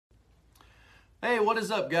Hey, what is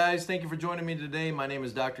up, guys? Thank you for joining me today. My name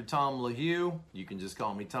is Dr. Tom LaHue. You can just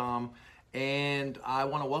call me Tom. And I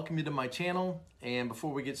want to welcome you to my channel. And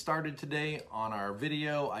before we get started today on our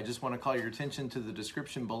video, I just want to call your attention to the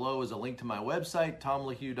description below is a link to my website,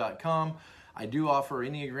 tomlahue.com. I do offer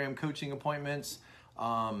Enneagram coaching appointments.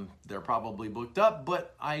 They're probably booked up,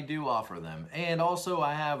 but I do offer them. And also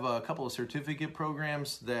I have a couple of certificate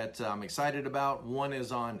programs that I'm excited about. One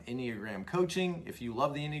is on Enneagram coaching. If you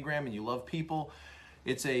love the Enneagram and you love people,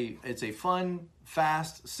 it's a fun,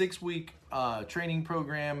 fast 6-week training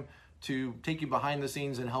program to take you behind the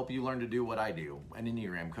scenes and help you learn to do what I do, an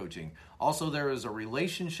Enneagram coaching. Also, there is a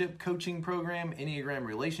relationship coaching program, Enneagram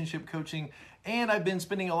relationship coaching, and I've been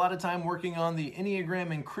spending a lot of time working on the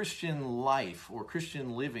Enneagram and Christian life or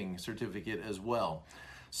Christian living certificate as well.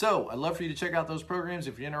 So I'd love for you to check out those programs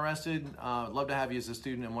if you're interested. I'd love to have you as a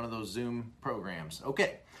student in one of those Zoom programs.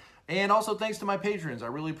 Okay. And also thanks to my patrons. I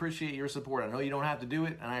really appreciate your support. I know you don't have to do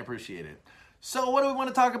it, and I appreciate it. So what do we want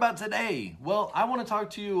to talk about today? Well, I want to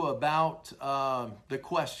talk to you about the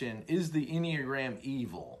question, is the Enneagram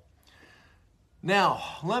evil? Now,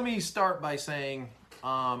 let me start by saying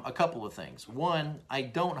a couple of things. One, I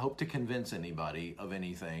don't hope to convince anybody of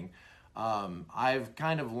anything. I've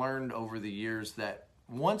kind of learned over the years that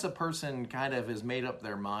once a person kind of has made up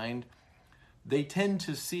their mind, they tend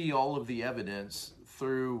to see all of the evidence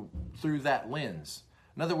through that lens.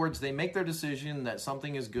 In other words, they make their decision that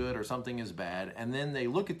something is good or something is bad, and then they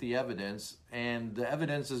look at the evidence, and the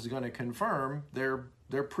evidence is going to confirm their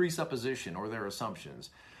presupposition or their assumptions.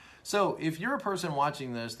 So if you're a person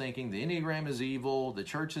watching this thinking the Enneagram is evil, the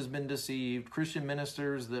church has been deceived, Christian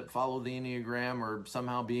ministers that follow the Enneagram are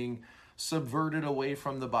somehow being subverted away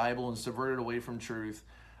from the Bible and subverted away from truth,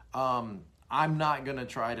 I'm not going to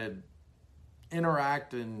try to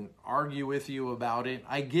interact and argue with you about it.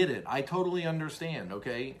 I get it. I totally understand,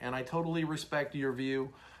 okay? And I totally respect your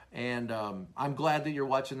view. And I'm glad that you're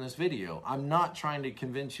watching this video. I'm not trying to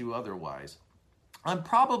convince you otherwise. I'm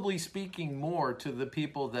probably speaking more to the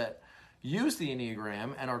people that use the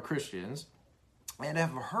Enneagram and are Christians and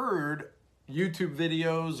have heard YouTube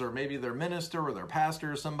videos, or maybe their minister or their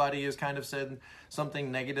pastor or somebody has kind of said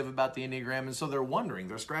something negative about the Enneagram. And so they're wondering,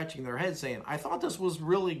 they're scratching their head saying, I thought this was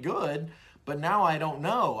really good, but now I don't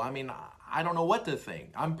know. I mean, I don't know what to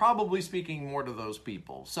think. I'm probably speaking more to those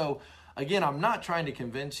people. So again, I'm not trying to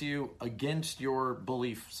convince you against your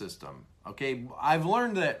belief system. Okay. I've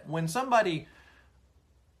learned that when somebody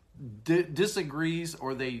disagrees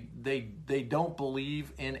or they don't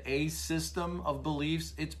believe in a system of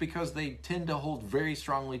beliefs, it's because they tend to hold very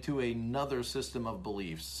strongly to another system of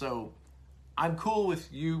beliefs. So I'm cool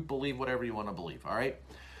with you believe whatever you want to believe. All right.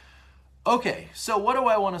 Okay, so what do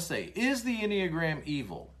I want to say? Is the Enneagram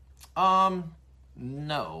evil?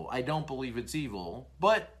 No, I don't believe it's evil,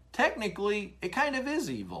 but technically it kind of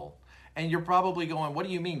is evil. And you're probably going, what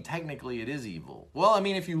do you mean technically it is evil? Well, I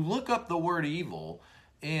mean, if you look up the word evil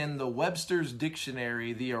in the Webster's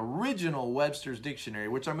Dictionary, the original Webster's Dictionary,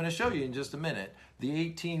 which I'm going to show you in just a minute, the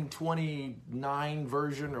 1829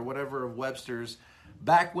 version or whatever of Webster's,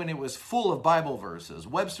 back when it was full of Bible verses.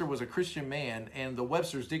 Webster was a Christian man, and the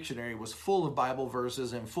Webster's Dictionary was full of Bible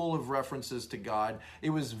verses and full of references to God. It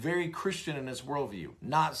was very Christian in its worldview.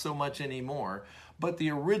 Not so much anymore, but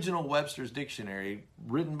the original Webster's Dictionary,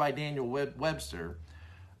 written by Daniel Webster,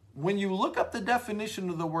 when you look up the definition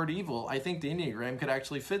of the word evil, I think the Enneagram could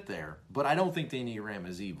actually fit there, but I don't think the Enneagram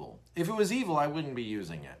is evil. If it was evil, I wouldn't be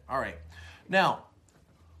using it. All right. Now,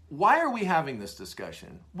 why are we having this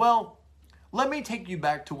discussion? Well, let me take you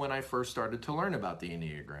back to when I first started to learn about the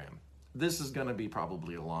Enneagram. This is going to be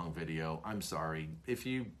probably a long video. I'm sorry. If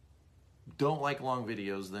you don't like long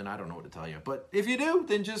videos, then I don't know what to tell you. But if you do,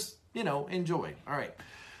 then just, enjoy. All right.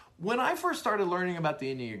 When I first started learning about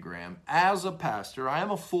the Enneagram as a pastor, I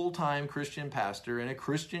am a full-time Christian pastor in a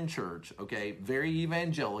Christian church, okay, very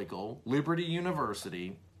evangelical, Liberty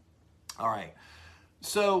University. All right.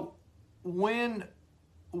 So when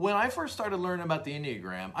I first started learning about the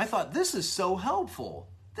Enneagram, I thought, this is so helpful.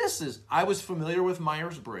 I was familiar with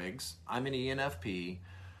Myers-Briggs. I'm an ENFP.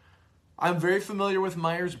 I'm very familiar with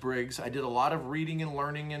Myers-Briggs. I did a lot of reading and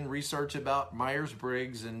learning and research about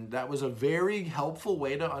Myers-Briggs, and that was a very helpful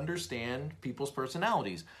way to understand people's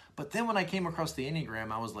personalities. But then when I came across the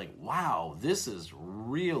Enneagram, I was like, wow, this is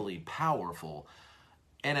really powerful.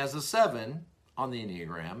 And as a 7 on the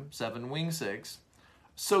Enneagram, 7 wing 6,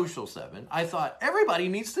 social 7, I thought everybody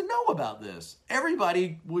needs to know about this.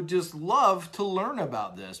 Everybody would just love to learn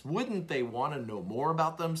about this. Wouldn't they want to know more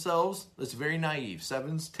about themselves? It's very naive.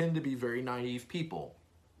 7s tend to be very naive people.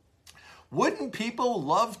 Wouldn't people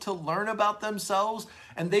love to learn about themselves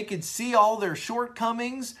and they could see all their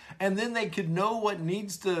shortcomings and then they could know what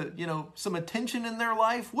needs to, some attention in their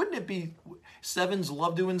life? Wouldn't it be? Sevens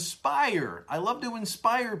love to inspire. I love to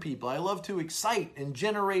inspire people. I love to excite and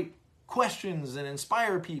generate questions and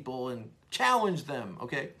inspire people and challenge them,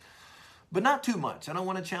 okay? But not too much. I don't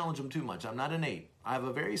want to challenge them too much. I'm not an 8. I have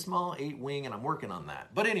a very small 8 wing and I'm working on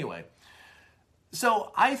that. But anyway,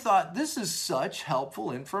 so I thought this is such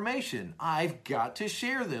helpful information. I've got to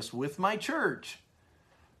share this with my church.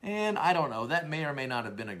 And I don't know, that may or may not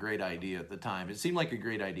have been a great idea at the time. It seemed like a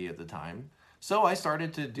great idea at the time. So I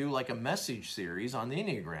started to do like a message series on the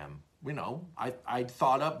Enneagram. I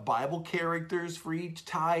thought up Bible characters for each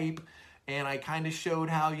type, and I kind of showed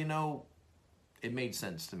how, it made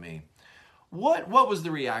sense to me. What was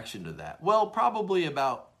the reaction to that? Well, probably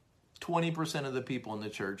about 20% of the people in the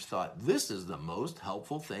church thought this is the most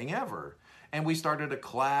helpful thing ever. And we started a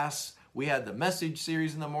class. We had the message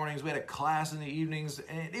series in the mornings. We had a class in the evenings.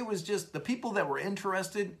 And it was just the people that were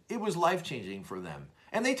interested, it was life-changing for them.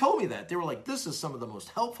 And they told me that. They were like, this is some of the most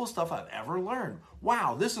helpful stuff I've ever learned.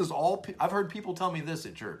 Wow, this is all. I've heard people tell me this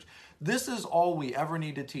at church. This is all we ever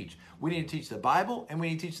need to teach. We need to teach the Bible and we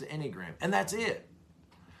need to teach the Enneagram. And that's it.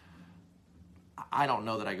 I don't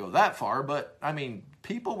know that I go that far, but I mean,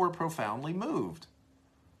 people were profoundly moved.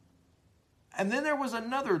 And then there was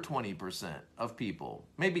another 20% of people,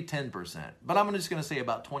 maybe 10%, but I'm just going to say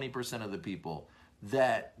about 20% of the people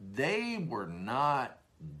that they were not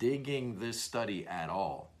digging this study at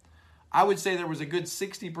all. I would say there was a good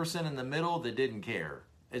 60% in the middle that didn't care.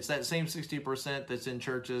 It's that same 60% that's in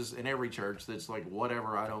churches, in every church, that's like,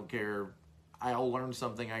 whatever, I don't care. I'll learn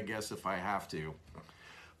something, I guess, if I have to.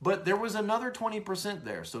 But there was another 20%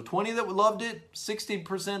 there. So 20 that loved it,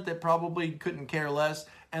 60% that probably couldn't care less,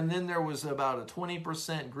 and then there was about a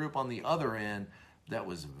 20% group on the other end that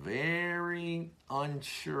was very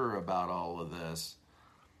unsure about all of this.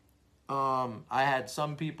 I had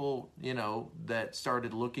some people, that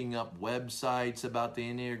started looking up websites about the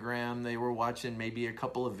Enneagram. They were watching maybe a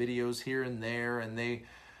couple of videos here and there, and they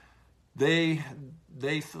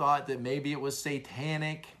thought that maybe it was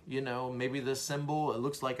satanic, maybe the symbol, it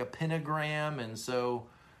looks like a pentagram, and so,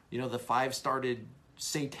 the 5 started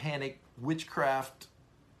satanic witchcraft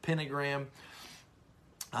pentagram.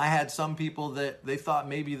 I had some people that they thought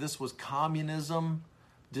maybe this was communism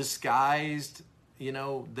disguised,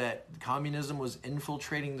 that communism was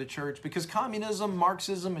infiltrating the church, because communism,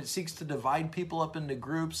 Marxism, it seeks to divide people up into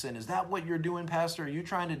groups. And is that what you're doing, Pastor? Are you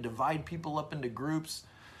trying to divide people up into groups?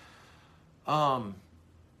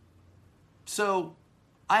 So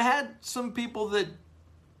I had some people that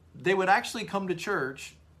they would actually come to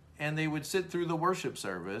church and they would sit through the worship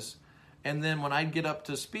service. And then when I'd get up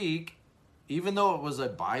to speak, even though it was a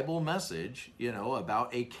Bible message,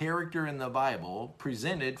 about a character in the Bible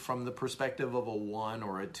presented from the perspective of a 1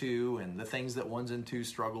 or a 2 and the things that 1s and 2s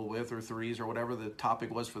struggle with, or 3s, or whatever the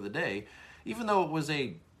topic was for the day, even though it was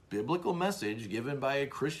a biblical message given by a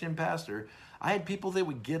Christian pastor, I had people that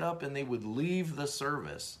would get up and they would leave the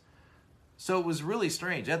service. So it was really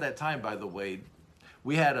strange. At that time, by the way,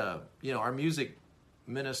 we had our music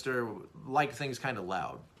minister liked things kind of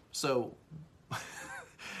loud. So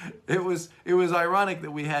it was ironic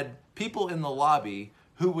that we had people in the lobby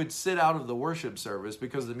who would sit out of the worship service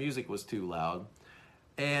because the music was too loud.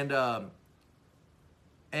 And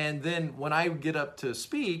then when I would get up to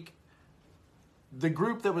speak, the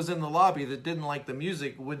group that was in the lobby that didn't like the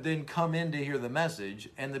music would then come in to hear the message,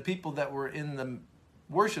 and the people that were in the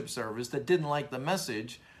worship service that didn't like the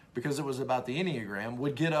message because it was about the Enneagram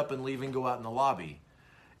would get up and leave and go out in the lobby.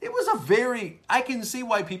 It was I can see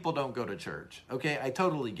why people don't go to church, okay? I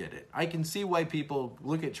totally get it. I can see why people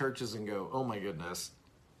look at churches and go, oh my goodness,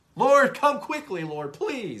 Lord, come quickly, Lord,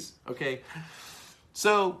 please, okay?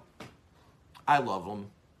 So I love them.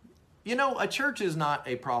 A church is not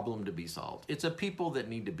a problem to be solved. It's a people that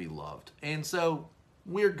need to be loved. And so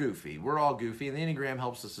we're goofy. We're all goofy. And the Enneagram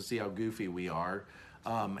helps us to see how goofy we are.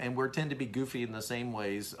 And we tend to be goofy in the same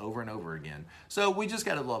ways over and over again. So we just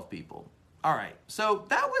got to love people. All right. So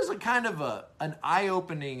that was a kind of an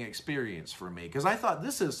eye-opening experience for me, because I thought,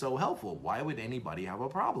 this is so helpful. Why would anybody have a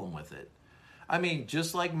problem with it? I mean,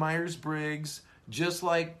 just like Myers-Briggs, just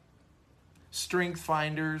like Strength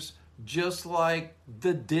Finders, just like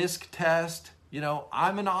the disc test,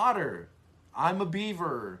 I'm an otter, I'm a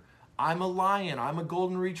beaver, I'm a lion, I'm a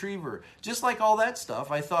golden retriever. Just like all that stuff,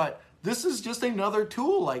 I thought, this is just another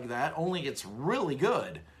tool like that, only it's really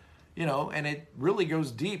good, and it really goes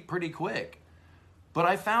deep pretty quick. But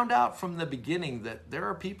I found out from the beginning that there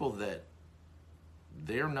are people that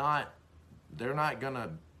they're not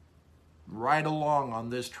gonna right along on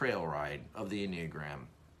this trail ride of the Enneagram.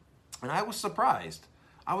 And I was surprised.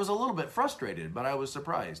 I was a little bit frustrated, but I was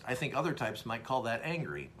surprised. I think other types might call that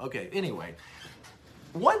angry. Okay, anyway.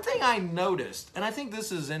 One thing I noticed, and I think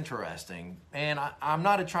this is interesting, and I'm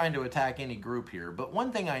not trying to attack any group here, but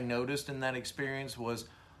one thing I noticed in that experience was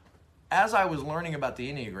as I was learning about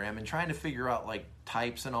the Enneagram and trying to figure out like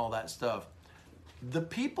types and all that stuff, the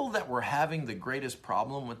people that were having the greatest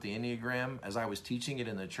problem with the Enneagram as I was teaching it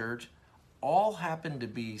in the church all happened to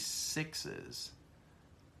be sixes.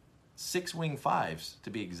 6-wing fives to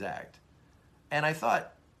be exact. And I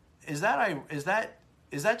thought, is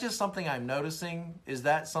that just something I'm noticing? Is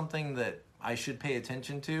that something that I should pay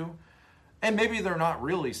attention to? And maybe they're not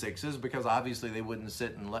really sixes because obviously they wouldn't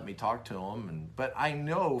sit and let me talk to them. But I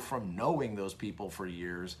know from knowing those people for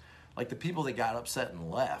years, like the people that got upset and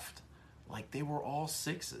left, like they were all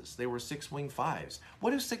sixes. They were 6-wing fives.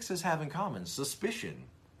 What do sixes have in common? Suspicion.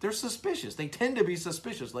 They're suspicious. They tend to be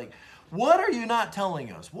suspicious. Like, what are you not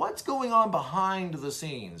telling us? What's going on behind the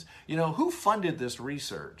scenes? You know, who funded this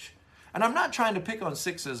research? And I'm not trying to pick on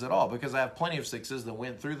sixes at all because I have plenty of sixes that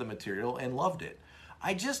went through the material and loved it.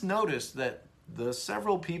 I just noticed that the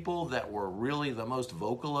several people that were really the most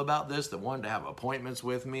vocal about this, that wanted to have appointments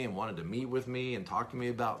with me and wanted to meet with me and talk to me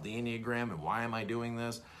about the Enneagram and why am I doing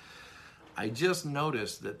this, I just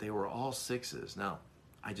noticed that they were all sixes. Now,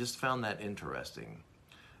 I just found that interesting.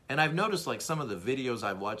 And I've noticed like some of the videos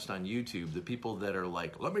I've watched on YouTube, the people that are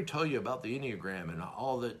like, let me tell you about the Enneagram and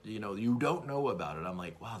all that, you know, you don't know about it. I'm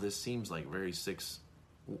like, wow, this seems like very six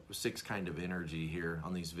kind of energy here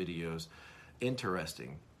on these videos.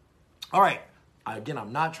 Interesting. All right. Again,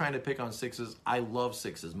 I'm not trying to pick on sixes. I love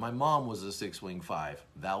sixes. My mom was a 6-wing 5,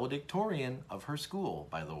 valedictorian of her school,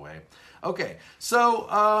 by the way. Okay.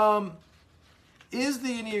 So, is the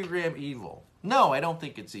Enneagram evil? No, I don't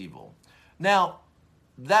think it's evil. Now,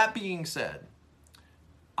 that being said,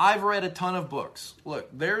 I've read a ton of books. Look,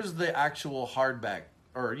 there's the actual hardback,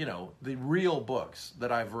 or, you know, the real books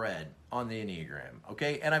that I've read on the Enneagram,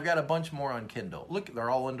 okay? And I've got a bunch more on Kindle. Look, they're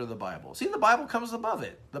all under the Bible. See, the Bible comes above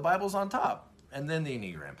it. The Bible's on top, and then the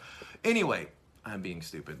Enneagram. Anyway, I'm being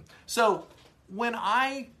stupid. So, when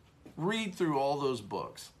I read through all those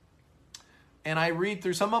books, and I read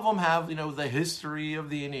through, some of them have, you know, the history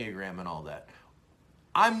of the Enneagram and all that.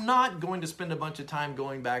 I'm not going to spend a bunch of time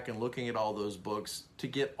going back and looking at all those books to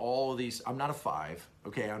get all of these. I'm not a 5,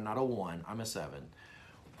 okay? I'm not a 1, I'm a 7.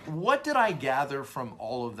 What did I gather from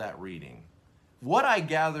all of that reading? What I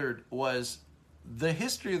gathered was the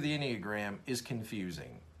history of the Enneagram is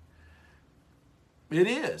confusing. It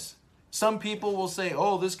is. Some people will say,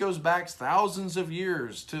 oh, this goes back thousands of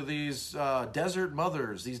years to these desert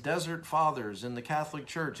mothers, these desert fathers in the Catholic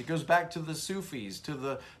Church. It goes back to the Sufis,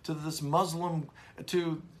 to this Muslim,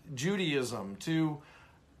 to Judaism,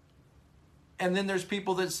 and then there's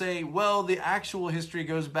people that say, well, the actual history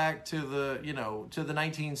goes back to the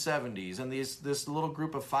 1970s, and this little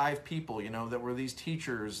group of 5 people, you know, that were these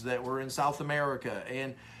teachers that were in South America.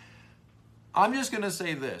 And I'm just going to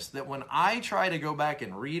say this, that when I try to go back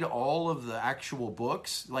and read all of the actual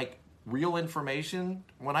books, like real information,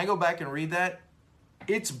 when I go back and read that,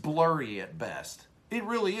 it's blurry at best. It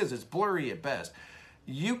really is. It's blurry at best.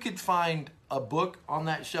 You could find a book on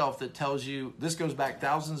that shelf that tells you this goes back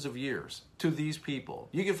thousands of years to these people.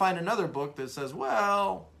 You can find another book that says,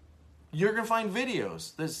 well, you're going to find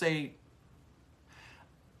videos that say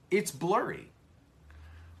it's blurry.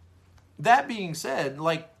 That being said,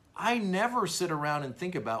 like, I never sit around and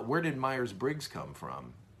think about where did Myers-Briggs come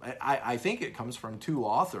from. I think it comes from 2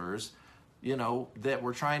 authors, you know, that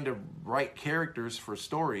were trying to write characters for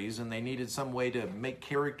stories, and they needed some way to make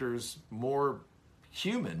characters more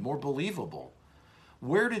human, more believable.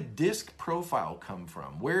 Where did disc profile come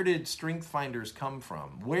from? Where did strength finders come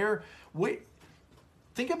from?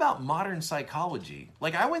 Think about modern psychology.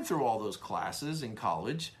 Like, I went through all those classes in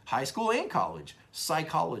college, high school and college,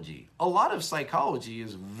 psychology. A lot of psychology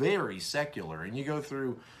is very secular, and you go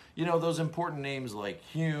through, you know, those important names like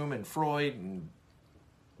Hume and Freud and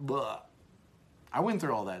blah. I went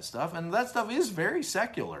through all that stuff, and that stuff is very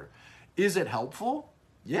secular. Is it helpful?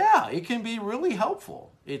 Yeah, it can be really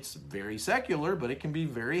helpful. It's very secular, but it can be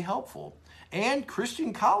very helpful. And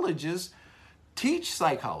Christian colleges teach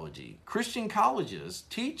psychology. Christian colleges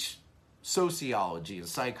teach sociology and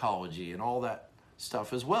psychology and all that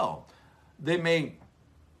stuff as well. They may,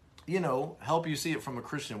 you know, help you see it from a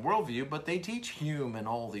Christian worldview, but they teach Hume and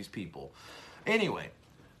all these people. Anyway,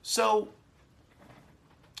 so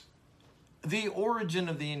the origin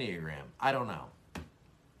of the Enneagram, I don't know.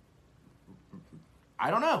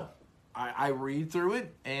 I read through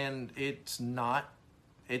it, and it's not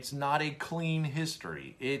It's not a clean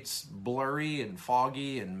history. It's blurry and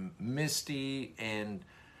foggy and misty, and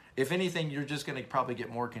if anything, you're just going to probably get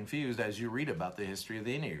more confused as you read about the history of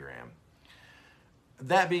the Enneagram.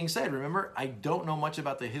 That being said, remember, I don't know much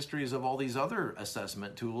about the histories of all these other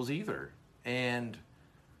assessment tools either. And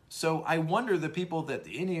so I wonder the people that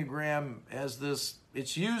the Enneagram has this,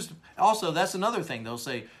 it's used, also that's another thing, they'll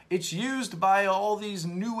say, it's used by all these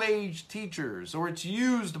New Age teachers, or it's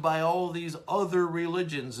used by all these other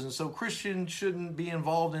religions, and so Christians shouldn't be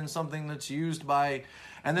involved in something that's used by,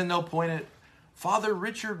 and then they'll point at Father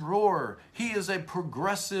Richard Rohr, he is a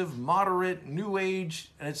progressive, moderate, New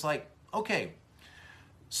Age, and it's like, okay,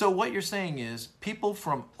 so what you're saying is people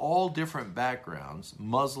from all different backgrounds,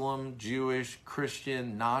 Muslim, Jewish,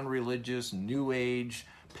 Christian, non-religious, New Age,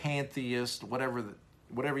 pantheist,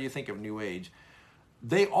 whatever you think of New Age,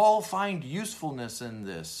 they all find usefulness in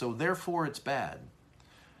this, so therefore it's bad.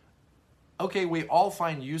 Okay, we all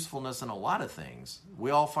find usefulness in a lot of things. We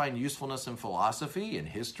all find usefulness in philosophy, in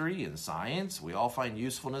history, in science. We all find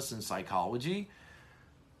usefulness in psychology.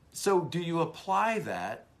 So do you apply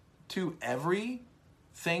that to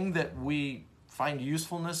everything that we find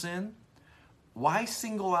usefulness in? Why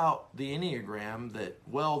single out the Enneagram that,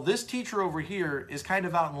 well, this teacher over here is kind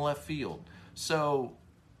of out in left field. So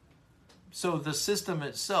the system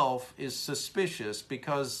itself is suspicious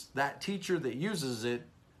because that teacher that uses it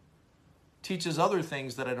teaches other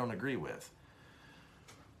things that I don't agree with.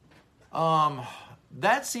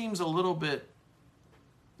 That seems a little bit,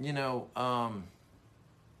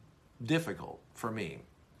 difficult for me.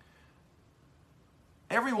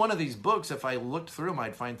 Every one of these books, if I looked through them,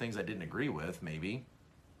 I'd find things I didn't agree with, maybe.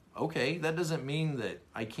 Okay, that doesn't mean that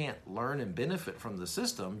I can't learn and benefit from the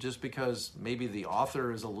system just because maybe the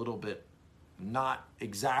author is a little bit not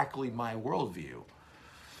exactly my worldview.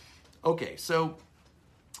 Okay, so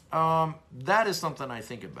that is something I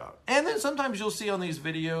think about. And then sometimes you'll see on these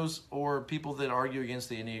videos or people that argue against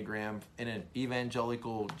the Enneagram in an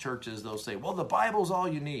evangelical churches, they'll say, well, the Bible's all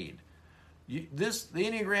you need. The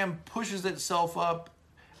Enneagram pushes itself up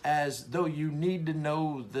as though you need to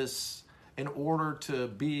know this in order to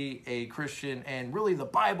be a Christian, and really the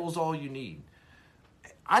Bible's all you need.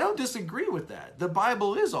 I don't disagree with that. The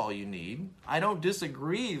Bible is all you need. I don't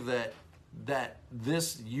disagree that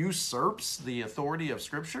this usurps the authority of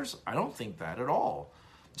scriptures. I don't think that at all.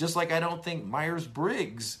 Just like I don't think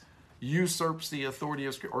Myers-Briggs usurps the authority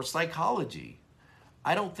of scripture or psychology.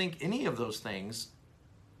 I don't think any of those things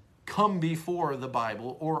come before the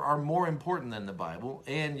Bible or are more important than the Bible.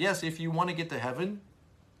 And yes, if you want to get to heaven,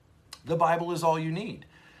 the Bible is all you need.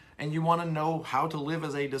 And you want to know how to live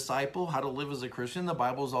as a disciple, how to live as a Christian, the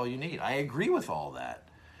Bible is all you need. I agree with all that.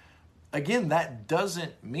 Again, that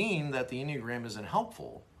doesn't mean that the Enneagram isn't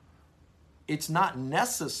helpful. It's not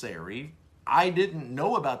necessary. I didn't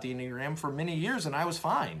know about the Enneagram for many years and I was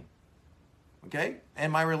fine. Okay?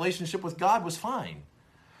 And my relationship with God was fine.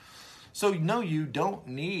 So no, you don't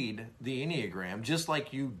need the Enneagram, just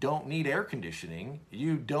like you don't need air conditioning.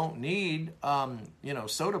 You don't need,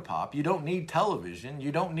 soda pop. You don't need television.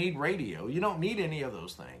 You don't need radio. You don't need any of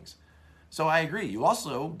those things. So I agree. You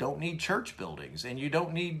also don't need church buildings, and you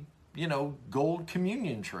don't need, gold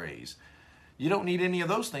communion trays. You don't need any of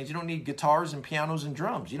those things. You don't need guitars and pianos and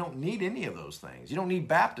drums. You don't need any of those things. You don't need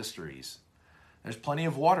baptistries. There's plenty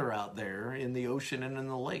of water out there in the ocean and in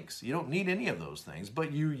the lakes. You don't need any of those things,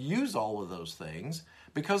 but you use all of those things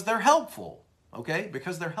because they're helpful, okay?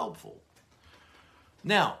 Because they're helpful.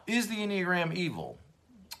 Now, is the Enneagram evil?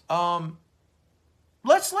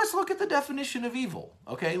 Let's look at the definition of evil,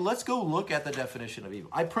 okay? Let's go look at the definition of evil.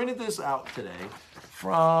 I printed this out today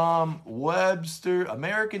from Webster,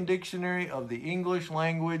 American Dictionary of the English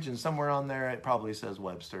Language, and somewhere on there it probably says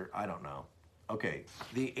Webster. I don't know. Okay,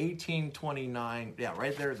 the 1829, yeah,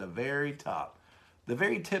 right there at the very top, the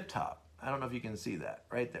very tip top. I don't know if you can see that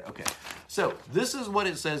right there. Okay, so this is what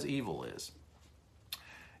it says evil is.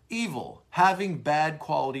 Evil, having bad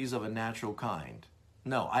qualities of a natural kind.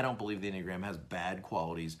 No, I don't believe the Enneagram has bad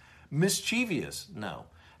qualities. Mischievous, no.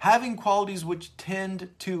 Having qualities which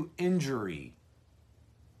tend to injury.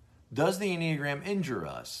 Does the Enneagram injure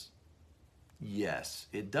us? Yes,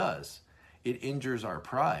 it does. It injures our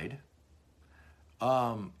pride.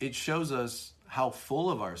 It shows us how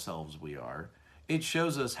full of ourselves we are. It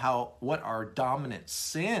shows us what our dominant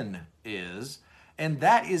sin is, and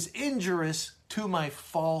that is injurious to my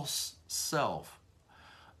false self.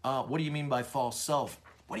 What do you mean by false self?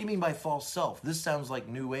 What do you mean by false self? This sounds like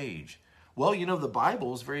New Age. Well, the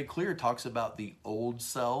Bible is very clear. It talks about the old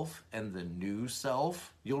self and the new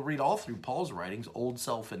self. You'll read all through Paul's writings, old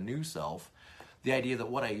self and new self. The idea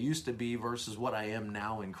that what I used to be versus what I am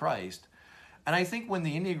now in Christ. And I think when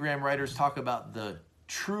the Enneagram writers talk about the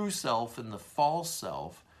true self and the false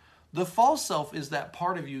self is that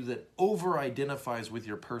part of you that over-identifies with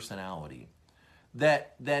your personality,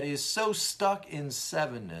 that is so stuck in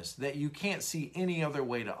sevenness that you can't see any other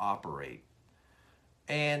way to operate.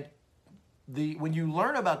 And when you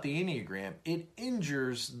learn about the Enneagram, it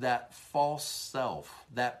injures that false self,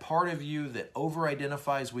 that part of you that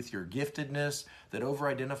over-identifies with your giftedness, that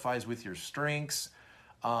over-identifies with your strengths,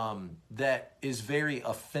 that is very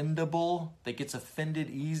offendable, that gets offended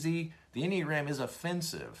easy. The Enneagram is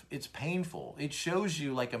offensive. It's painful. It shows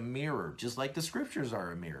you like a mirror, just like the scriptures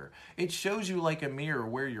are a mirror. It shows you like a mirror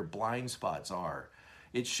where your blind spots are.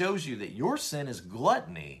 It shows you that your sin is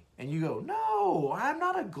gluttony. And you go, no, I'm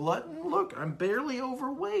not a glutton. Look, I'm barely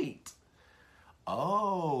overweight.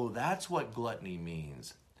 Oh, that's what gluttony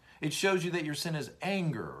means. It shows you that your sin is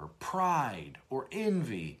anger or pride or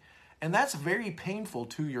envy. And that's very painful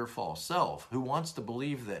to your false self, who wants to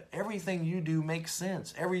believe that everything you do makes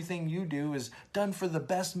sense. Everything you do is done for the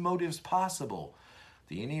best motives possible.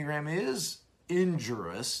 The Enneagram is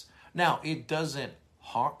injurious. Now, it doesn't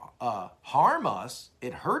harm us.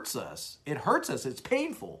 It hurts us. It hurts us. It's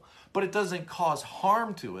painful. But it doesn't cause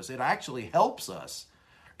harm to us. It actually helps us.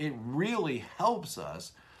 It really helps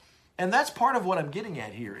us. And that's part of what I'm getting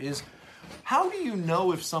at here is, how do you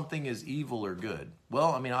know if something is evil or good?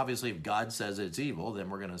 Well, I mean, obviously, if God says it's evil, then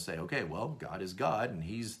we're going to say, okay, well, God is God, and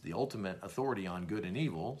he's the ultimate authority on good and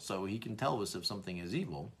evil, so he can tell us if something is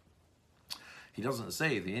evil. He doesn't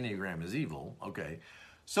say the Enneagram is evil, okay?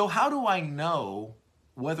 So how do I know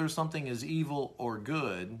whether something is evil or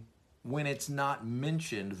good when it's not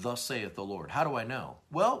mentioned, thus saith the Lord? How do I know?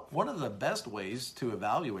 Well, one of the best ways to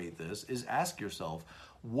evaluate this is ask yourself,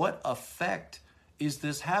 what effect is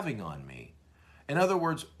this having on me? In other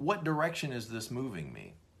words, what direction is this moving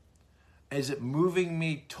me? Is it moving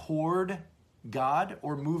me toward God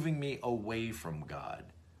or moving me away from God?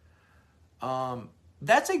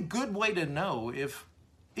 That's a good way to know if,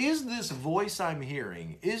 is this voice I'm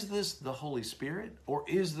hearing, is this the Holy Spirit or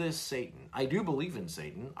is this Satan? I do believe in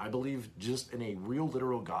Satan. I believe just in a real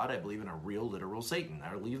literal God. I believe in a real literal Satan.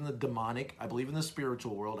 I believe in the demonic. I believe in the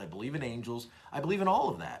spiritual world. I believe in angels. I believe in all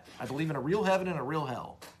of that. I believe in a real heaven and a real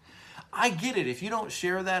hell. I get it. If you don't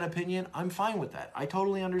share that opinion, I'm fine with that. I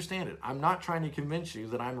totally understand it. I'm not trying to convince you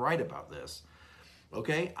that I'm right about this.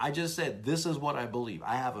 Okay? I just said this is what I believe.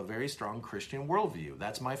 I have a very strong Christian worldview.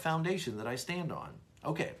 That's my foundation that I stand on.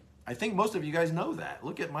 Okay, I think most of you guys know that.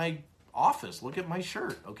 Look at my office. Look at my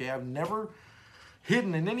shirt. Okay, I've never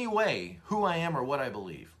hidden in any way who I am or what I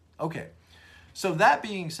believe. Okay, so that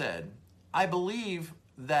being said, I believe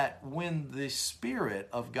that when the Spirit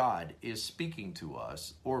of God is speaking to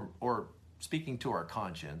us or speaking to our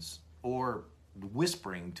conscience or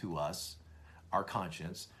whispering to us, our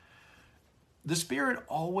conscience, the Spirit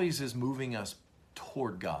always is moving us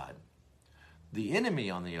toward God. The enemy,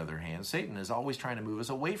 on the other hand, Satan, is always trying to move us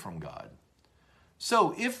away from God.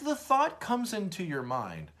 So if the thought comes into your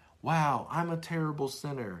mind, wow, I'm a terrible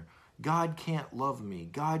sinner. God can't love me.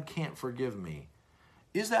 God can't forgive me.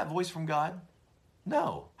 Is that voice from God?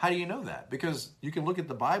 No. How do you know that? Because you can look at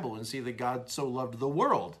the Bible and see that God so loved the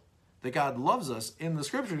world, that God loves us. In the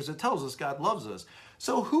scriptures, it tells us God loves us.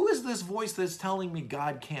 So who is this voice that's telling me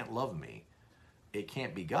God can't love me? It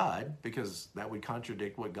can't be God, because that would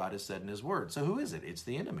contradict what God has said in his word. So who is it? It's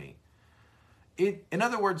the enemy. In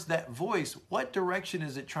other words, that voice, what direction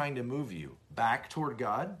is it trying to move you? Back toward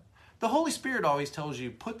God? The Holy Spirit always tells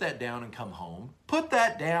you, put that down and come home. Put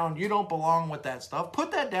that down. You don't belong with that stuff.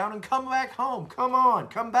 Put that down and come back home. Come on,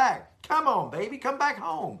 come back. Come on, baby, come back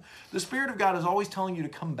home. The Spirit of God is always telling you to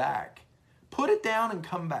come back. Put it down and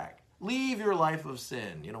come back. Leave your life of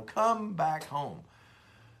sin. Come back home.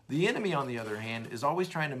 The enemy, on the other hand, is always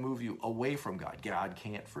trying to move you away from God. God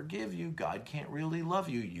can't forgive you. God can't really love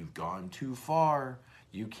you. You've gone too far.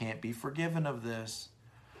 You can't be forgiven of this.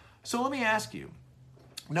 So let me ask you.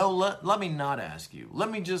 No, let me not ask you.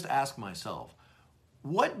 Let me just ask myself.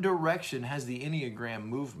 What direction has the Enneagram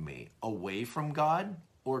moved me? Away from God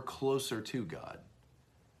or closer to God?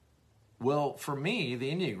 Well, for me,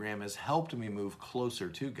 the Enneagram has helped me move closer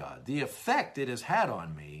to God. The effect it has had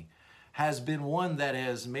on me has been one that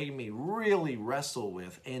has made me really wrestle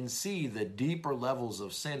with and see the deeper levels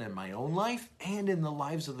of sin in my own life and in the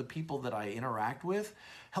lives of the people that I interact with.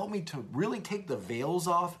 Help me to really take the veils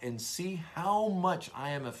off and see how much I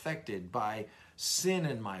am affected by sin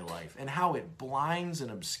in my life and how it blinds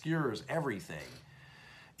and obscures everything.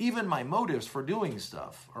 Even my motives for doing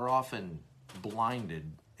stuff are often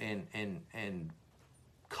blinded and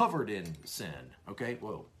covered in sin. Okay,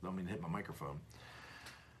 whoa, don't mean to hit my microphone.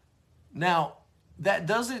 Now, that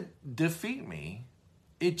doesn't defeat me.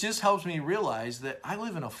 It just helps me realize that I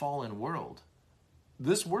live in a fallen world.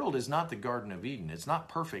 This world is not the Garden of Eden. It's not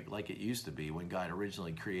perfect like it used to be when God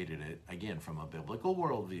originally created it. Again, from a biblical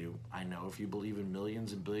worldview, I know if you believe in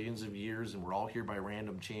millions and billions of years and we're all here by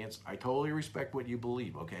random chance, I totally respect what you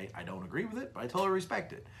believe, okay? I don't agree with it, but I totally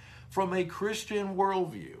respect it. From a Christian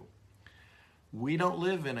worldview, we don't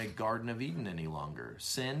live in a Garden of Eden any longer.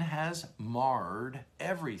 Sin has marred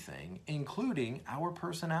everything, including our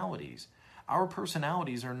personalities. Our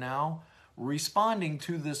personalities are now responding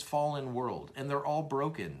to this fallen world, and they're all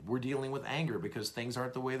broken. We're dealing with anger because things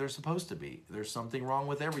aren't the way they're supposed to be. There's something wrong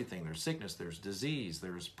with everything. There's sickness, there's disease,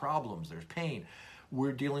 there's problems, there's pain.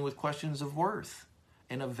 We're dealing with questions of worth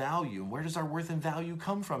and of value. And where does our worth and value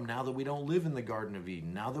come from now that we don't live in the Garden of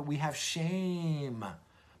Eden? Now that we have shame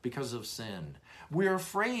because of sin. We're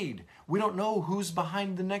afraid. We don't know who's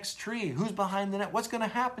behind the next tree, who's behind the net, what's going to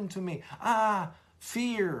happen to me?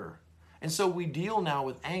 Fear. And so we deal now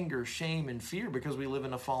with anger, shame, and fear because we live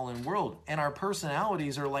in a fallen world. And our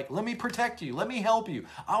personalities are like, let me protect you. Let me help you.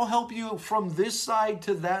 I'll help you from this side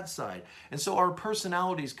to that side. And so our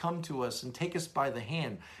personalities come to us and take us by the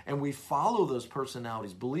hand. And we follow those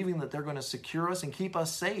personalities, believing that they're going to secure us and keep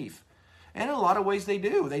us safe. And in a lot of ways they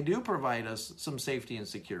do. They do provide us some safety and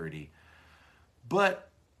security. But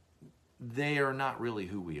they are not really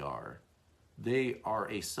who we are. They are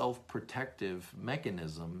a self-protective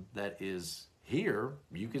mechanism that is here,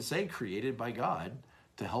 you could say, created by God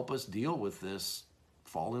to help us deal with this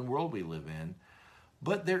fallen world we live in.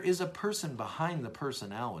 But there is a person behind the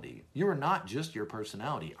personality. You are not just your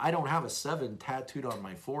personality. I don't have a 7 tattooed on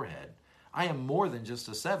my forehead. I am more than just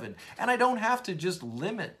a 7. And I don't have to just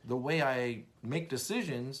limit the way I make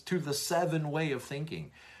decisions to the 7 way of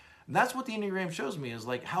thinking. And that's what the Enneagram shows me, is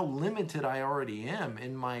like how limited I already am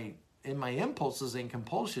in my impulses and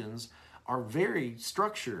compulsions are very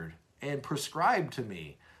structured and prescribed to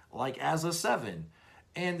me, like as a 7.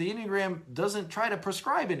 And the Enneagram doesn't try to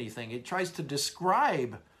prescribe anything. It tries to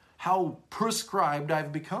describe how prescribed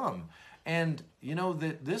I've become. And you know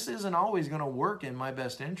that this isn't always going to work in my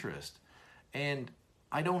best interest. And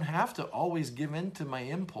I don't have to always give in to my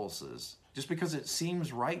impulses just because it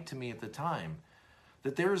seems right to me at the time.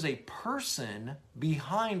 That there is a person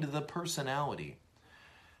behind the personality.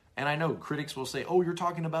 And I know critics will say, oh, you're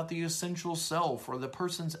talking about the essential self or the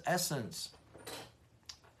person's essence.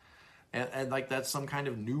 And like that's some kind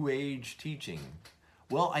of new age teaching.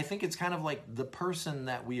 Well, I think it's kind of like the person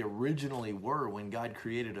that we originally were when God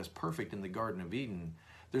created us perfect in the Garden of Eden.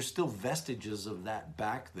 There's still vestiges of that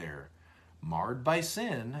back there, marred by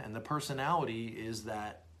sin, and the personality is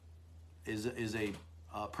a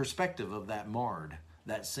perspective of that marred,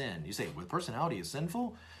 that sin. You say, well, personality is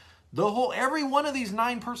sinful? Every one of these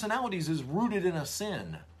 9 personalities is rooted in a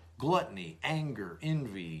sin. Gluttony, anger,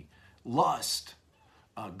 envy, lust,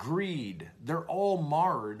 greed. They're all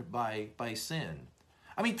marred by sin.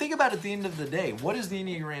 I mean, think about it at the end of the day. What is the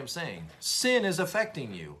Enneagram saying? Sin is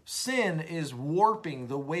affecting you. Sin is warping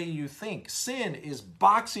the way you think. Sin is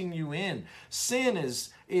boxing you in. Sin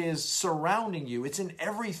is surrounding you. It's in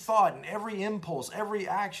every thought and every impulse, every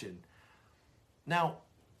action. Now,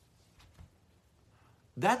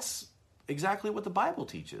 that's exactly what the Bible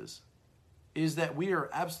teaches, is that we are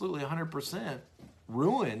absolutely 100%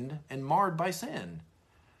 ruined and marred by sin.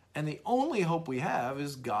 And the only hope we have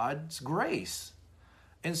is God's grace.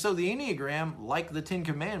 And so the Enneagram, like the 10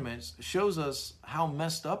 Commandments, shows us how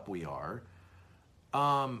messed up we are,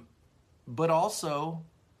 but also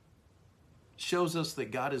shows us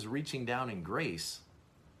that God is reaching down in grace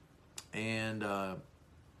and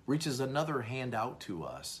reaches another hand out to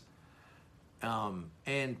us.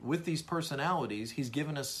 And with these personalities, he's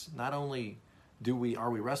given us, not only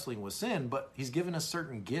are we wrestling with sin, but he's given us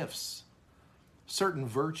certain gifts, certain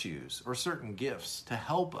virtues, or certain gifts to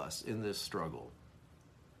help us in this struggle.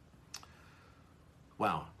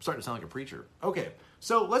 Wow, I'm starting to sound like a preacher. Okay,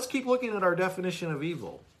 so let's keep looking at our definition of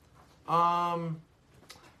evil.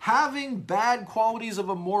 Having bad qualities of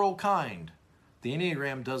a moral kind. The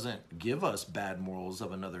Enneagram doesn't give us bad morals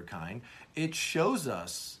of another kind. It shows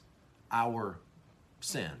us our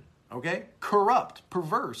sin, okay? Corrupt,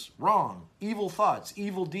 perverse, wrong, evil thoughts,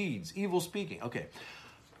 evil deeds, evil speaking. Okay,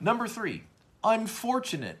 number 3,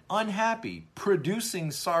 unfortunate, unhappy, producing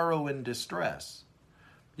sorrow and distress.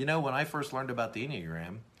 You know, when I first learned about the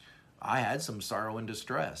Enneagram, I had some sorrow and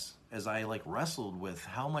distress as I wrestled with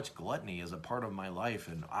how much gluttony is a part of my life,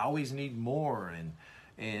 and I always need more,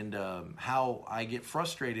 and how I get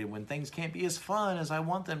frustrated when things can't be as fun as I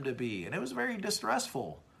want them to be. And it was very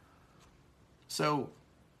distressful. So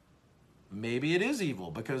maybe it is evil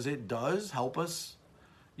because it does help us,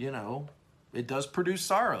 It does produce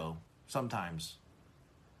sorrow sometimes,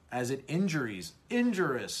 as it injures.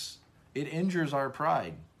 It injures our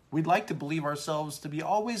pride. We'd like to believe ourselves to be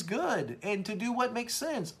always good and to do what makes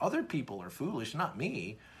sense. Other people are foolish, not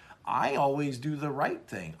me. I always do the right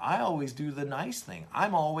thing. I always do the nice thing.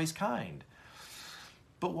 I'm always kind.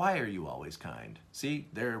 But why are you always kind? See,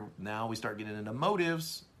 now we start getting into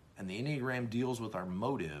motives, and the Enneagram deals with our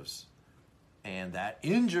motives, and that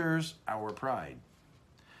injures our pride.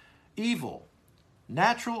 Evil,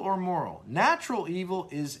 natural or moral. Natural evil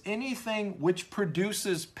is anything which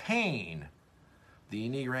produces pain. The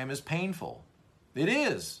Enneagram is painful. It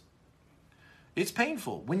is. It's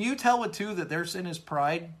painful. When you tell a 2 that their sin is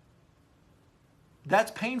pride,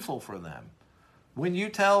 that's painful for them. When you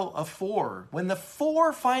tell a 4, when the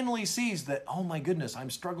 4 finally sees that, oh my goodness, I'm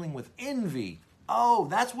struggling with envy. Oh,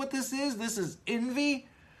 that's what this is? This is envy?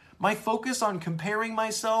 My focus on comparing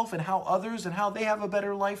myself and how others and how they have a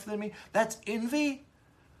better life than me, that's envy?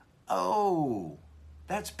 Oh,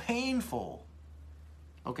 that's painful.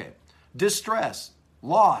 Okay, distress.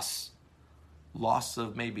 Loss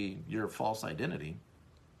of maybe your false identity.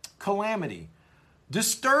 Calamity,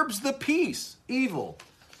 disturbs the peace, evil.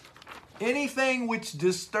 Anything which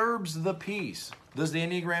disturbs the peace. Does the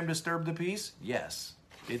Enneagram disturb the peace? Yes,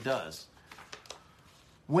 it does.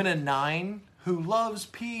 When a 9 who loves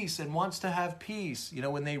peace and wants to have peace,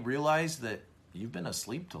 when they realize that you've been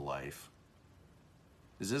asleep to life,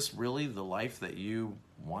 is this really the life that you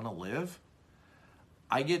want to live?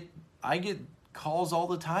 I get calls all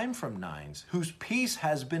the time from 9s whose peace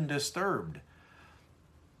has been disturbed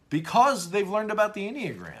because they've learned about the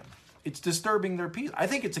Enneagram. It's disturbing their peace. I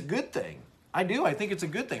think it's a good thing. I do. I think it's a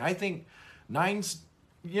good thing. I think 9s,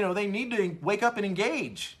 they need to wake up and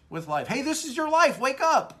engage with life. Hey, this is your life. Wake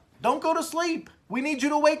up. Don't go to sleep. We need you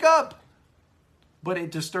to wake up. But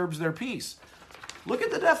it disturbs their peace. Look at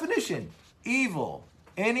the definition. Evil.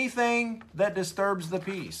 Anything that disturbs the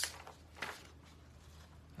peace.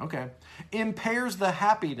 Okay. Impairs the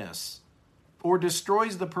happiness or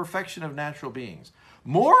destroys the perfection of natural beings.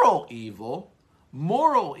 Moral evil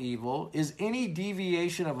is any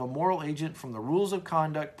deviation of a moral agent from the rules of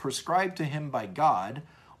conduct prescribed to him by God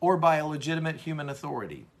or by a legitimate human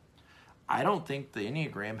authority. I don't think the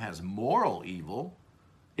Enneagram has moral evil.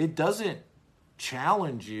 It doesn't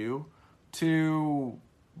challenge you to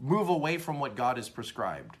move away from what God has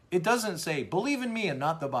prescribed. It doesn't say, believe in me and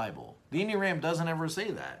not the Bible. The Enneagram doesn't ever say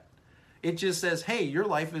that. It just says, hey, your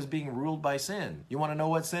life is being ruled by sin. You want to know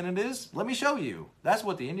what sin it is? Let me show you. That's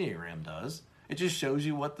what the Enneagram does. It just shows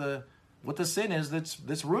you what the sin is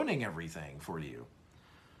that's ruining everything for you.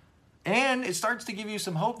 And it starts to give you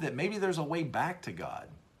some hope that maybe there's a way back to God.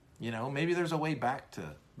 Maybe there's a way back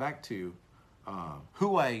to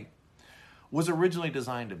who I was originally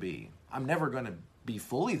designed to be. I'm never going to be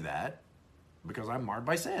fully that because I'm marred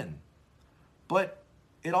by sin. But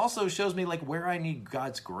it also shows me where I need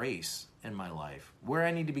God's grace in my life, where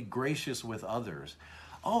I need to be gracious with others.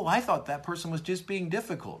 Oh, I thought that person was just being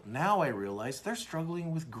difficult. Now I realize they're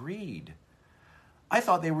struggling with greed. I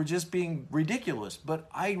thought they were just being ridiculous, but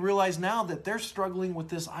I realize now that they're struggling with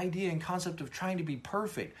this idea and concept of trying to be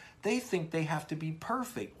perfect. They think they have to be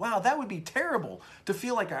perfect. Wow, that would be terrible to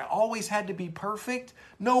feel like I always had to be perfect.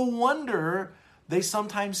 No wonder they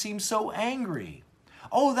sometimes seem so angry.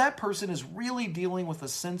 Oh, that person is really dealing with a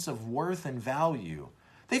sense of worth and value.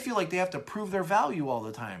 They feel like they have to prove their value all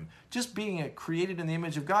the time. Just being created in the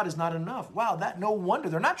image of God is not enough. Wow, no wonder.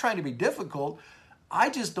 They're not trying to be difficult. I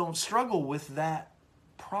just don't struggle with that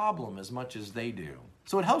problem as much as they do.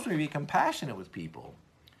 So it helps me be compassionate with people.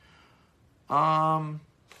 Well,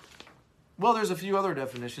 there's a few other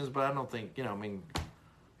definitions, but I don't think,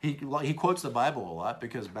 he quotes the Bible a lot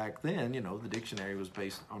because back then, the dictionary was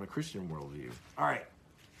based on a Christian worldview. All right.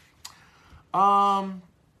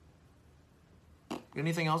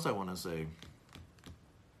 Anything else I want to say?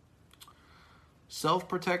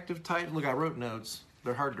 Self-protective type. Look, I wrote notes.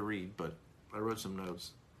 They're hard to read, but I wrote some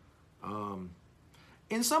notes.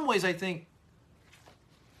 In some ways, I think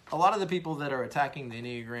a lot of the people that are attacking the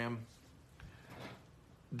Enneagram,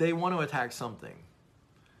 they want to attack something.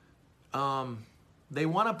 They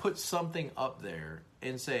want to put something up there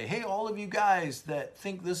and say, hey, all of you guys that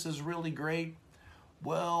think this is really great,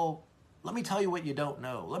 well, let me tell you what you don't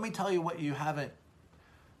know. Let me tell you what you haven't.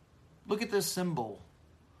 Look at this symbol.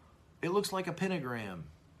 It looks like a pentagram.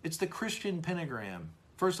 It's the Christian pentagram.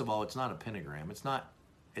 First of all, it's not a pentagram. It's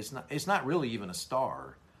not really even a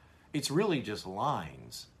star. It's really just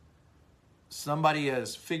lines. Somebody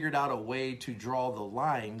has figured out a way to draw the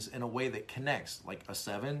lines in a way that connects, like a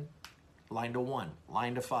 7, line to 1,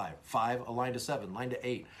 line to 5, 5, a line to 7, line to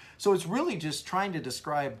 8. So it's really just trying to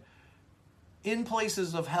describe in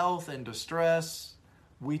places of health and distress,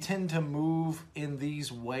 we tend to move in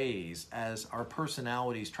these ways as our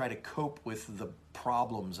personalities try to cope with the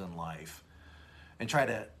problems in life and try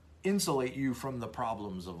to insulate you from the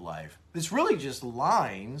problems of life. It's really just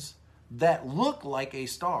lines that look like a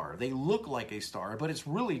star. They look like a star, but it's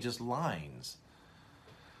really just lines.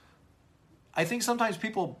 I think sometimes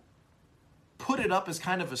people put it up as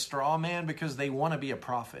kind of a straw man because they want to be a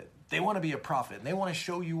prophet. They want to be a prophet, and they want to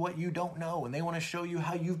show you what you don't know, and they want to show you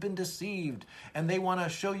how you've been deceived, and they want to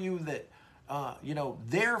show you that,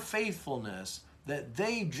 their faithfulness, that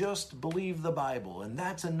they just believe the Bible, and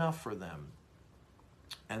that's enough for them.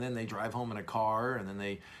 And then they drive home in a car, and then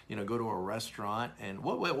they, go to a restaurant, and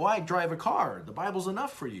why drive a car? The Bible's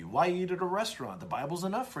enough for you. Why eat at a restaurant? The Bible's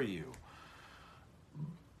enough for you.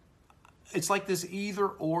 It's like this either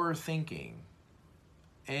or thinking.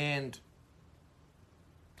 And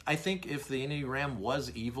I think if the Enneagram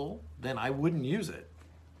was evil, then I wouldn't use it.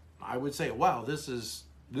 I would say, wow, this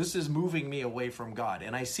is moving me away from God.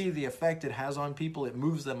 And I see the effect it has on people. It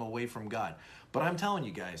moves them away from God. But I'm telling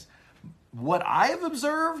you guys, what I've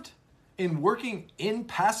observed in working in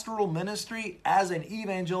pastoral ministry as an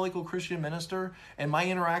evangelical Christian minister and my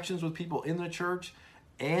interactions with people in the church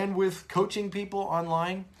and with coaching people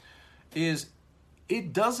online is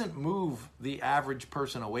it doesn't move the average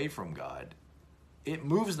person away from God. It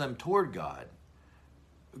moves them toward God.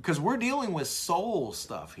 Because we're dealing with soul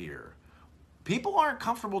stuff here. People aren't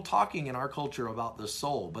comfortable talking in our culture about the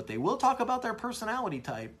soul, but they will talk about their personality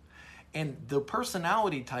type. And the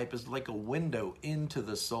personality type is like a window into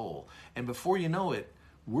the soul. And before you know it,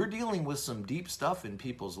 we're dealing with some deep stuff in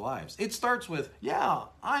people's lives. It starts with, yeah,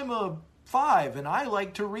 I'm a 5 and I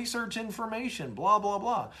like to research information, blah, blah,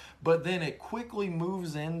 blah. But then it quickly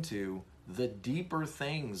moves into the deeper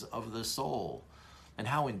things of the soul and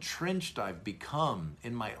how entrenched I've become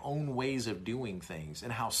in my own ways of doing things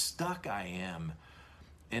and how stuck I am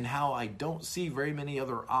and how I don't see very many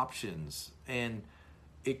other options. And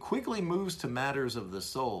it quickly moves to matters of the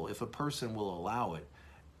soul if a person will allow it.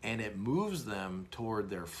 And it moves them toward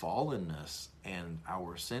their fallenness and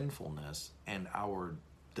our sinfulness and our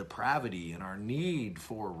depravity and our need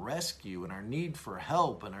for rescue and our need for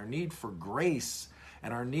help and our need for grace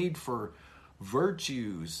and our need for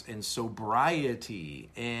virtues and sobriety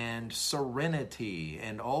and serenity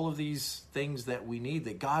and all of these things that we need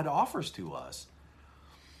that God offers to us.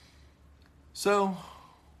 So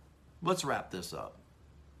let's wrap this up.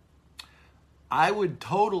 I would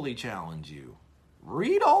totally challenge you.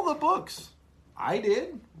 Read all the books. I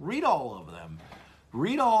did. Read all of them.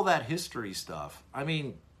 Read all that history stuff. I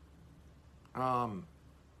mean,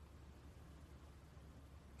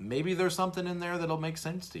 maybe there's something in there that'll make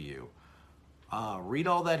sense to you. Read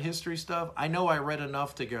all that history stuff. I know I read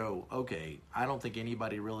enough to go, okay, I don't think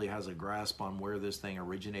anybody really has a grasp on where this thing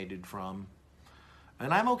originated from.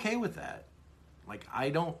 And I'm okay with that. Like, I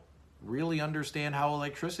don't really understand how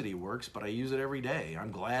electricity works, but I use it every day.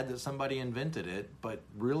 I'm glad that somebody invented it, but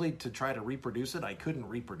really to try to reproduce it, I couldn't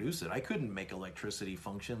reproduce it. I couldn't make electricity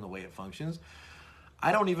function the way it functions.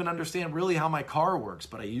 I don't even understand really how my car works,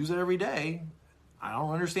 but I use it every day. I don't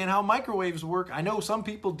understand how microwaves work. I know some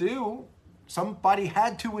people do. Somebody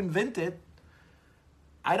had to invent it.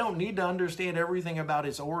 I don't need to understand everything about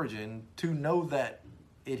its origin to know that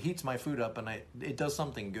it heats my food up and it does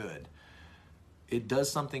something good. It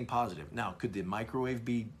does something positive. Now, could the microwave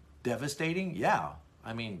be devastating? Yeah.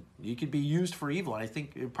 I mean, you could be used for evil. I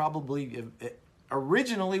think it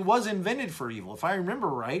originally was invented for evil. If I remember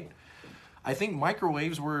right, I think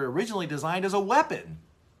microwaves were originally designed as a weapon.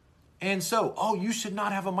 And so, you should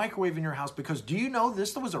not have a microwave in your house because do you know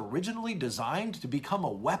this was originally designed to become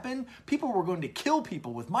a weapon? People were going to kill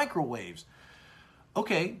people with microwaves.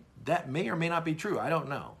 Okay, that may or may not be true. I don't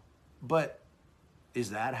know. But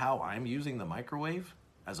is that how I'm using the microwave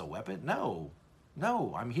as a weapon? No,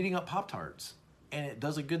 I'm heating up Pop-Tarts and it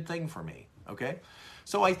does a good thing for me, okay?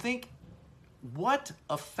 So I think, what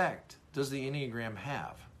effect does the Enneagram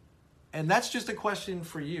have? And that's just a question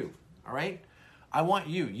for you, all right? I want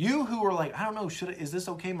you who are like, I don't know, is this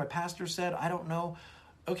okay? My pastor said, I don't know.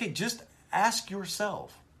 Okay, just ask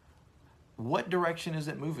yourself, what direction is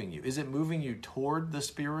it moving you? Is it moving you toward the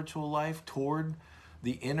spiritual life, toward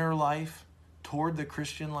the inner life, toward the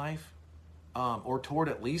Christian life, or toward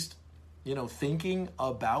at least, thinking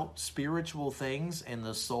about spiritual things and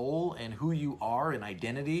the soul and who you are and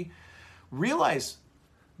identity? Realize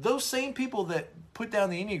those same people that put down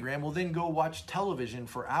the Enneagram will then go watch television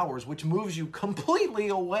for hours, which moves you completely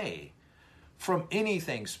away from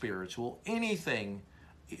anything spiritual, anything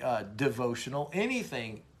devotional,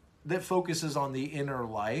 anything that focuses on the inner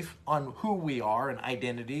life, on who we are and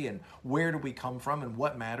identity and where do we come from and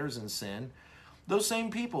what matters in sin, those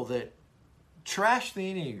same people that trash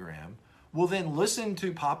the Enneagram will then listen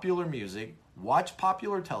to popular music, watch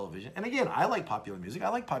popular television. And again, I like popular music. I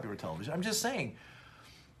like popular television. I'm just saying,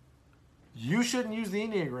 you shouldn't use the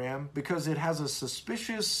Enneagram because it has a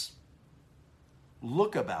suspicious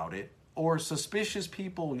look about it, or suspicious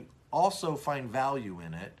people also find value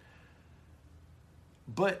in it.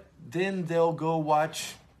 But then they'll go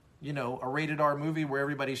watch, a rated R movie where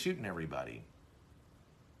everybody's shooting everybody.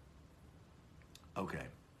 Okay.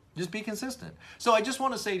 Just be consistent. So I just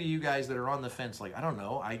want to say to you guys that are on the fence, like, I don't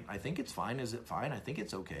know, I think it's fine. Is it fine? I think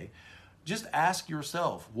it's okay. Just ask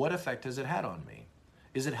yourself, what effect has it had on me?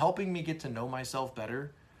 Is it helping me get to know myself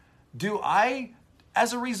better? Do I,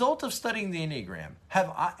 as a result of studying the Enneagram,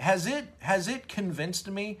 has it convinced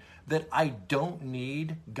me that I don't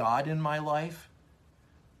need God in my life?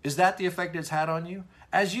 Is that the effect it's had on you?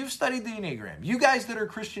 As you've studied the Enneagram, you guys that are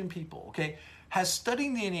Christian people, okay, has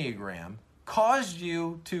studying the Enneagram caused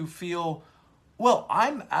you to feel, well,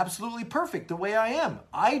 I'm absolutely perfect the way I am.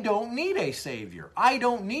 I don't need a Savior. I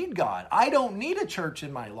don't need God. I don't need a church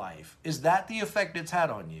in my life. Is that the effect it's had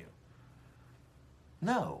on you?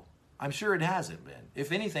 No, I'm sure it hasn't been.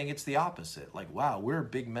 If anything, it's the opposite. Like, wow, we're a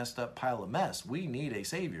big messed up pile of mess. We need a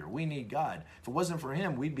Savior. We need God. If it wasn't for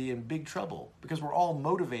Him, we'd be in big trouble because we're all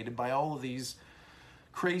motivated by all of these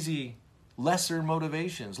crazy lesser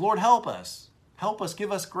motivations. Lord, help us. Help us.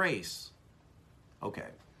 Give us grace. Okay.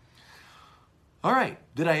 All right.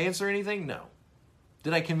 Did I answer anything? No.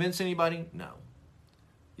 Did I convince anybody? No.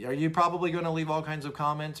 Are you probably going to leave all kinds of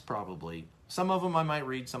comments? Probably. Some of them I might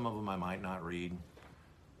read, some of them I might not read.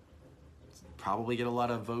 Probably get a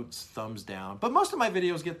lot of votes, thumbs down. But most of my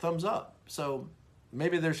videos get thumbs up. So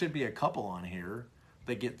maybe there should be a couple on here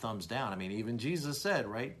that get thumbs down. I mean, even Jesus said,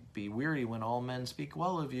 right? Be weary when all men speak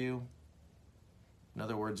well of you. In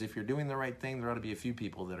other words, if you're doing the right thing, there ought to be a few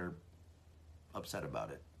people that are upset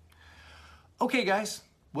about it. Okay, guys.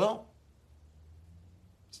 Well,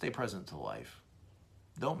 stay present to life.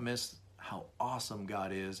 Don't miss how awesome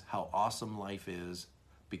God is, how awesome life is,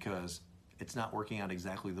 because it's not working out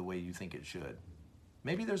exactly the way you think it should.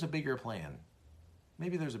 Maybe there's a bigger plan.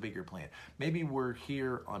 Maybe there's a bigger plan. Maybe we're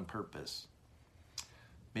here on purpose.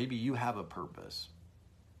 Maybe you have a purpose.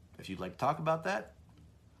 If you'd like to talk about that,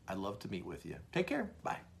 I'd love to meet with you. Take care.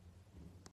 Bye.